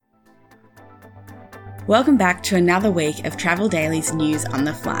Welcome back to another week of Travel Daily's News on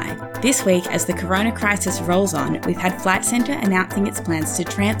the Fly. This week, as the corona crisis rolls on, we've had Flight Centre announcing its plans to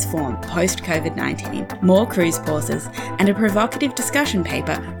transform post-COVID-19, more cruise pauses, and a provocative discussion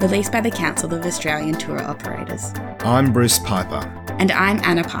paper released by the Council of Australian Tour Operators. I'm Bruce Piper. And I'm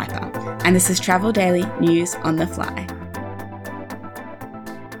Anna Piper, and this is Travel Daily News on the Fly.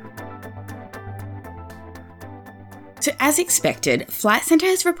 So as expected, Flight Centre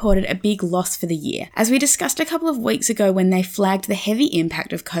has reported a big loss for the year, as we discussed a couple of weeks ago when they flagged the heavy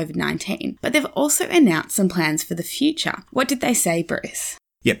impact of COVID-19, but they've also announced some plans for the future. What did they say, Bruce?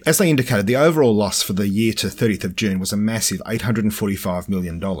 Yep, as they indicated, the overall loss for the year to 30th of June was a massive $845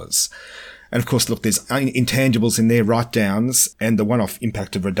 million. And of course, look, there's intangibles in there, write-downs, and the one-off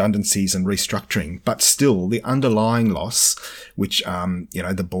impact of redundancies and restructuring. But still, the underlying loss, which,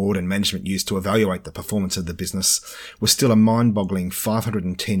 the board and management used to evaluate the performance of the business, was still a mind-boggling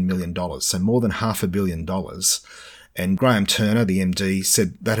 $510 million, so more than $500 million. And Graham Turner, the MD,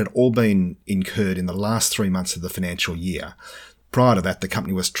 said that had all been incurred in the last 3 months of the financial year. Prior to that, the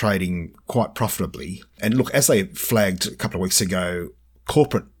company was trading quite profitably. And look, as they flagged a couple of weeks ago,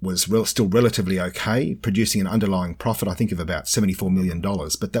 corporate was still relatively okay, producing an underlying profit, I think, of about $74 million,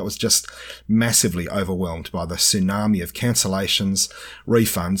 but that was just massively overwhelmed by the tsunami of cancellations,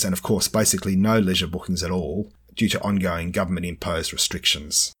 refunds, and of course, basically no leisure bookings at all due to ongoing government-imposed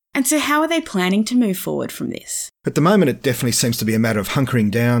restrictions. And so how are they planning to move forward from this? At the moment, it definitely seems to be a matter of hunkering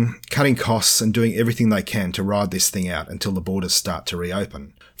down, cutting costs, and doing everything they can to ride this thing out until the borders start to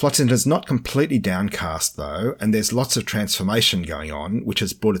reopen. Flight Centre is not completely downcast, though, and there's lots of transformation going on, which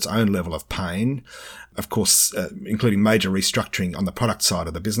has brought its own level of pain. Of course, including major restructuring on the product side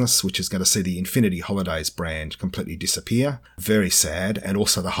of the business, which is going to see the Infinity Holidays brand completely disappear. Very sad. And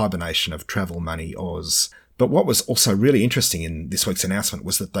also the hibernation of Travel Money Oz. But what was also really interesting in this week's announcement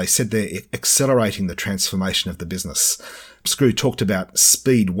was that they said they're accelerating the transformation of the business. Skroo talked about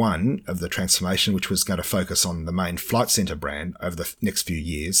Speed 1 of the transformation, which was going to focus on the main Flight Centre brand over the next few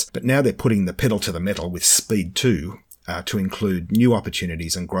years. But now they're putting the pedal to the metal with Speed 2 to include new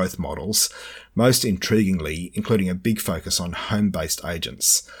opportunities and growth models, most intriguingly including a big focus on home-based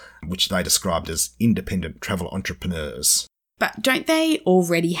agents, which they described as independent travel entrepreneurs. But don't they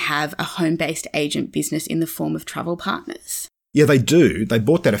already have a home-based agent business in the form of Travel Partners? Yeah, they do. They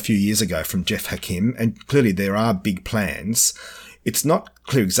bought that a few years ago from Jeff Hakim, and clearly there are big plans. It's not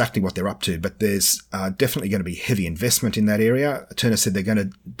clear exactly what they're up to, but there's definitely going to be heavy investment in that area. Turner said they're going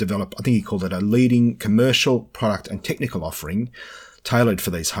to develop, I think he called it a leading commercial product and technical offering tailored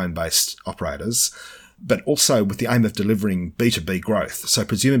for these home-based operators, but also with the aim of delivering B2B growth. So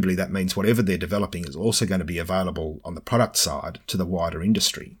presumably that means whatever they're developing is also going to be available on the product side to the wider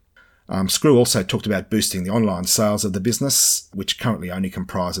industry. Skroo also talked about boosting the online sales of the business, which currently only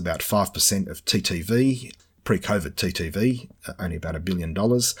comprise about 5% of TTV, pre-COVID TTV, only about $1 billion,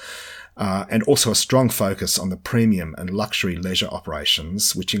 and also a strong focus on the premium and luxury leisure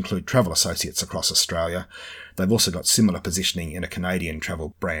operations, which include Travel Associates across Australia. They've also got similar positioning in a Canadian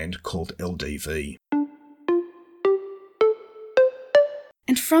travel brand called LDV.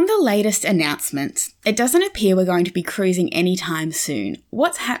 And from the latest announcements, it doesn't appear we're going to be cruising anytime soon.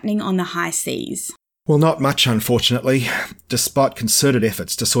 What's happening on the high seas? Well, not much, unfortunately. Despite concerted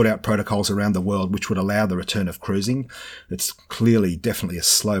efforts to sort out protocols around the world which would allow the return of cruising, it's clearly definitely a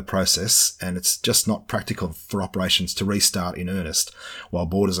slow process, and it's just not practical for operations to restart in earnest while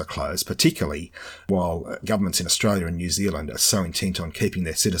borders are closed, particularly while governments in Australia and New Zealand are so intent on keeping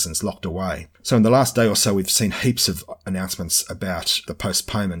their citizens locked away. So in the last day or so, we've seen heaps of announcements about the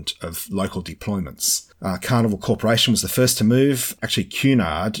postponement of local deployments. Carnival Corporation was the first to move. Actually,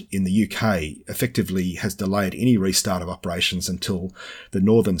 Cunard in the UK effectively has delayed any restart of operations until the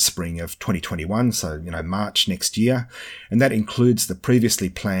northern spring of 2021, so, March next year. And that includes the previously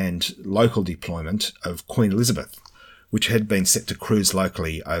planned local deployment of Queen Elizabeth, which had been set to cruise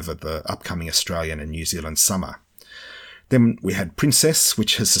locally over the upcoming Australian and New Zealand summer. Then we had Princess,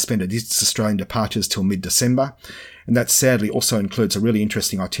 which has suspended its Australian departures till mid-December. And that sadly also includes a really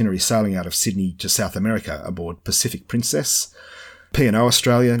interesting itinerary sailing out of Sydney to South America aboard Pacific Princess. P&O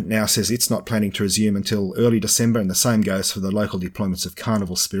Australia now says it's not planning to resume until early December, and the same goes for the local deployments of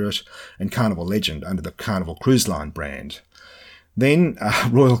Carnival Spirit and Carnival Legend under the Carnival Cruise Line brand. Then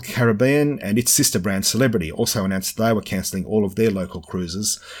Royal Caribbean and its sister brand Celebrity also announced they were cancelling all of their local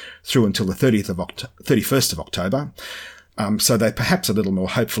cruises through until the 31st of October. So they're perhaps a little more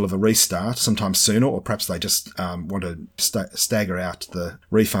hopeful of a restart sometime sooner, or perhaps they just want to stagger out the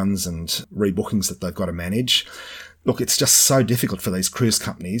refunds and rebookings that they've got to manage. Look, it's just so difficult for these cruise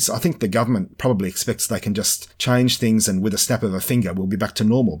companies. I think the government probably expects they can just change things and with a snap of a finger we'll be back to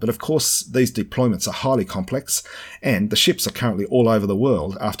normal. But of course, these deployments are highly complex and the ships are currently all over the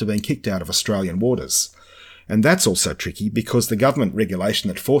world after being kicked out of Australian waters. And that's also tricky because the government regulation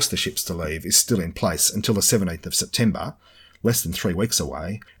that forced the ships to leave is still in place until the 17th of September, less than 3 weeks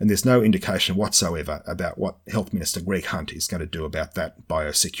away, and there's no indication whatsoever about what Health Minister Greg Hunt is going to do about that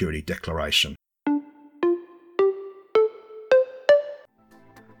biosecurity declaration.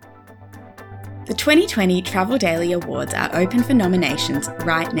 The 2020 Travel Daily Awards are open for nominations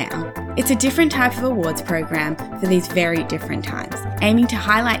right now. It's a different type of awards program for these very different times, aiming to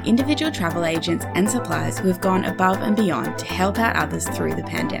highlight individual travel agents and suppliers who have gone above and beyond to help out others through the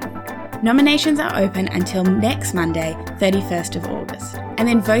pandemic. Nominations are open until next Monday, 31st of August, and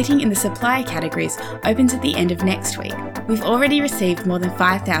then voting in the supplier categories opens at the end of next week. We've already received more than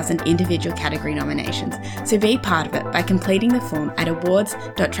 5,000 individual category nominations, so be part of it by completing the form at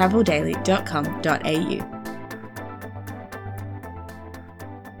awards.traveldaily.com.au.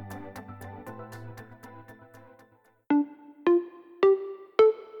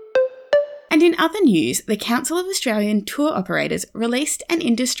 And in other news, the Council of Australian Tour Operators released an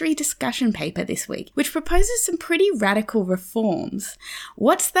industry discussion paper this week, which proposes some pretty radical reforms.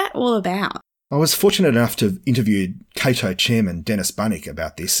 What's that all about? I was fortunate enough to interview CATO chairman Dennis Bunnick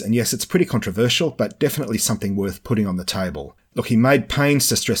about this, and yes, it's pretty controversial, but definitely something worth putting on the table. Look, he made pains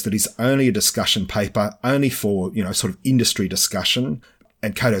to stress that it's only a discussion paper, only for, sort of industry discussion,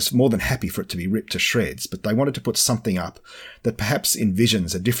 and CATO's more than happy for it to be ripped to shreds, but they wanted to put something up that perhaps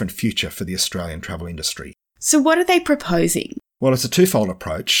envisions a different future for the Australian travel industry. So what are they proposing? Well, it's a twofold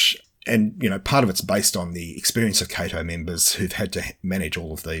approach. And, part of it's based on the experience of CATO members who've had to manage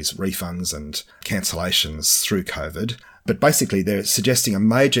all of these refunds and cancellations through COVID. But basically, they're suggesting a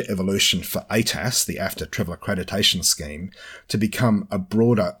major evolution for ATAS, the AFTA Travel Accreditation Scheme, to become a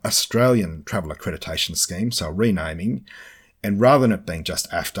broader Australian travel accreditation scheme, so renaming. And rather than it being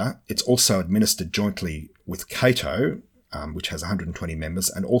just AFTA, it's also administered jointly with CATO, which has 120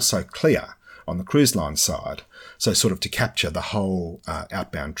 members, and also CLIA on the cruise line side, so sort of to capture the whole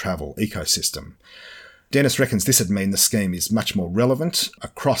outbound travel ecosystem. Dennis reckons this would mean the scheme is much more relevant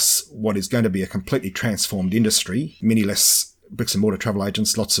across what is going to be a completely transformed industry, many less bricks and mortar travel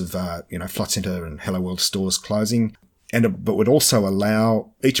agents, lots of Flight Centre and Hello World stores closing, but would also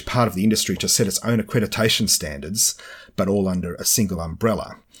allow each part of the industry to set its own accreditation standards, but all under a single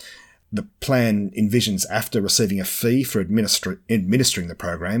umbrella. The plan envisions AFTA receiving a fee for administering the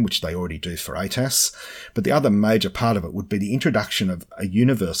program, which they already do for ATAS, but the other major part of it would be the introduction of a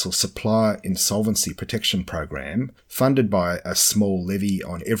universal supplier insolvency protection program funded by a small levy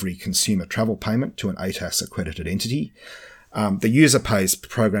on every consumer travel payment to an ATAS accredited entity. The user pays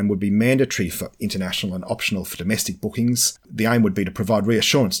program would be mandatory for international and optional for domestic bookings. The aim would be to provide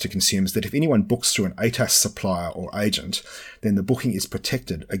reassurance to consumers that if anyone books through an ATAS supplier or agent, then the booking is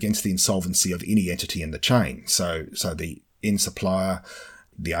protected against the insolvency of any entity in the chain. So the end supplier,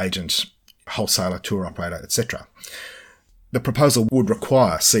 the agent, wholesaler, tour operator, etc. The proposal would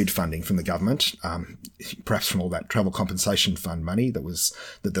require seed funding from the government, perhaps from all that travel compensation fund money that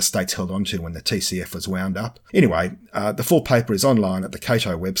the states held on to when the TCF was wound up. Anyway, the full paper is online at the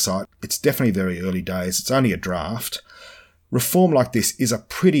CATO website. It's definitely very early days. It's only a draft. Reform like this is a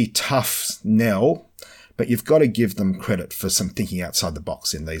pretty tough knell, but you've got to give them credit for some thinking outside the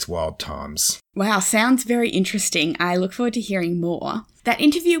box in these wild times. Wow, sounds very interesting. I look forward to hearing more. That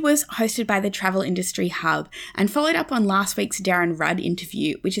interview was hosted by the Travel Industry Hub and followed up on last week's Darren Rudd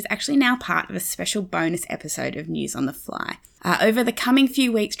interview, which is actually now part of a special bonus episode of News on the Fly. Over the coming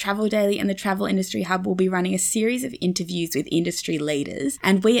few weeks, Travel Daily and the Travel Industry Hub will be running a series of interviews with industry leaders,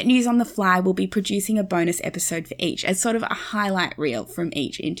 and we at News on the Fly will be producing a bonus episode for each as sort of a highlight reel from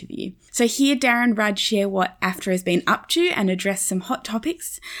each interview. So hear Darren Rudd share what AFTA has been up to and address some hot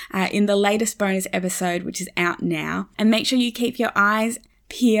topics in the latest bonus episode, which is out now. And make sure you keep your eyes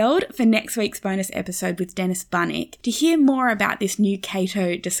peeled for next week's bonus episode with Dennis Bunnick to hear more about this new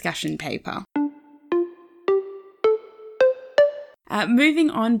CATO discussion paper. Moving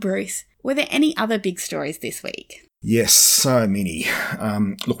on, Bruce, were there any other big stories this week? Yes, so many.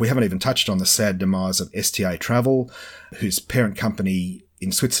 Look, we haven't even touched on the sad demise of STA Travel, whose parent company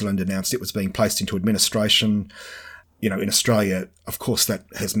in Switzerland announced it was being placed into administration. In Australia, of course, that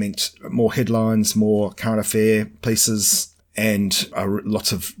has meant more headlines, more current affair pieces, and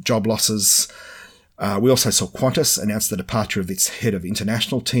lots of job losses. We also saw Qantas announce the departure of its head of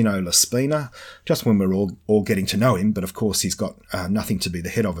international, Tino Laspina, just when we're all getting to know him. But of course, he's got nothing to be the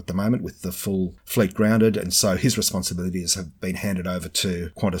head of at the moment with the full fleet grounded. And so his responsibilities have been handed over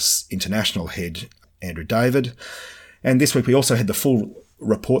to Qantas international head, Andrew David. And this week we also had the full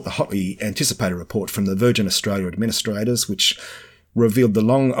report, the hotly anticipated report from the Virgin Australia administrators, which revealed the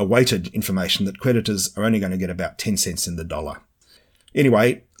long-awaited information that creditors are only going to get about 10 cents in the dollar.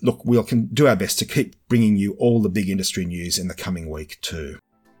 Anyway, look, we'll do our best to keep bringing you all the big industry news in the coming week too.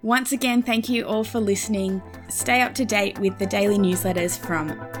 Once again, thank you all for listening. Stay up to date with the daily newsletters from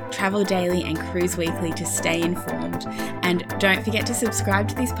Travel Daily and Cruise Weekly to stay informed. And don't forget to subscribe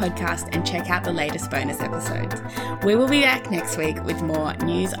to this podcast and check out the latest bonus episodes. We will be back next week with more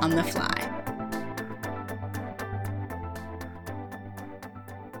news on the fly.